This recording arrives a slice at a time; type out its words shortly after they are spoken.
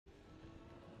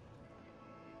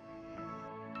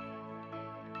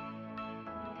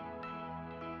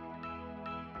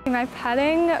My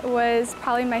putting was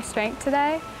probably my strength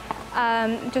today.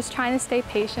 Just trying to stay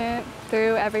patient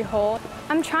through every hole.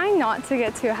 I'm trying not to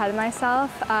get too ahead of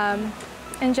myself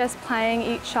and just playing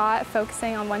each shot,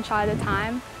 focusing on one shot at a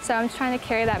time. So I'm just trying to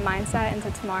carry that mindset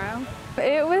into tomorrow.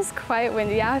 It was quite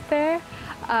windy out there,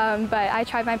 but I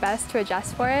tried my best to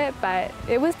adjust for it, but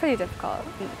it was pretty difficult.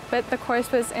 But the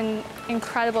course was in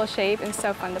incredible shape and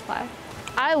so fun to play.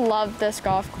 I love this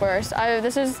golf course.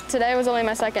 Today was only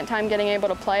my second time getting able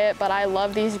to play it, but I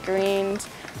love these greens.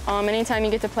 Anytime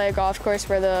you get to play a golf course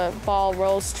where the ball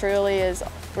rolls truly is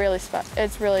really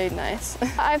it's really nice.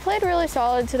 I played really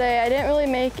solid today. I didn't really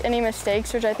make any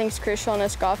mistakes, which I think is crucial on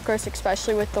this golf course,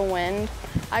 especially with the wind.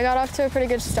 I got off to a pretty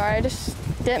good start. I just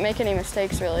didn't make any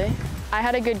mistakes really. I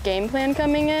had a good game plan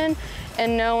coming in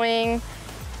and knowing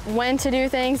when to do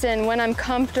things and when I'm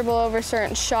comfortable over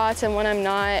certain shots and when I'm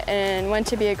not, and when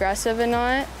to be aggressive and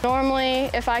not.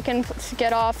 Normally, if I can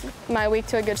get off my week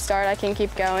to a good start, I can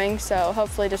keep going, so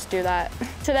hopefully just do that.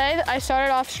 Today, I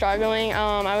started off struggling.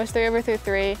 I was 3 over through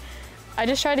 3. I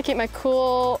just tried to keep my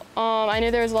cool. I knew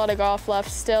there was a lot of golf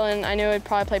left still, and I knew I'd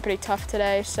probably play pretty tough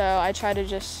today, so I tried to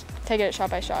just take it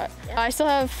shot by shot. I still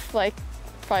have like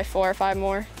probably 4 or 5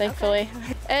 more, thankfully.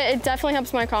 Okay. It definitely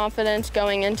helps my confidence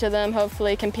going into them,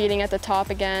 hopefully competing at the top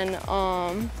again.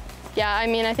 Yeah, I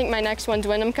mean, I think my next one's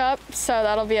Wyndham Cup, so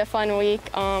that'll be a fun week.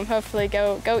 Hopefully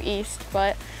go east,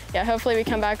 but yeah, hopefully we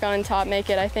come back on top, make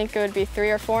it, I think it would be 3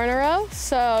 or 4 in a row.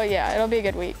 So yeah, it'll be a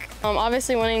good week.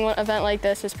 Obviously winning an event like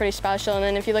this is pretty special, and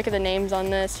then if you look at the names on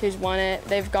this, who's won it,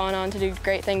 they've gone on to do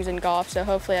great things in golf, so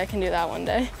hopefully I can do that one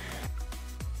day.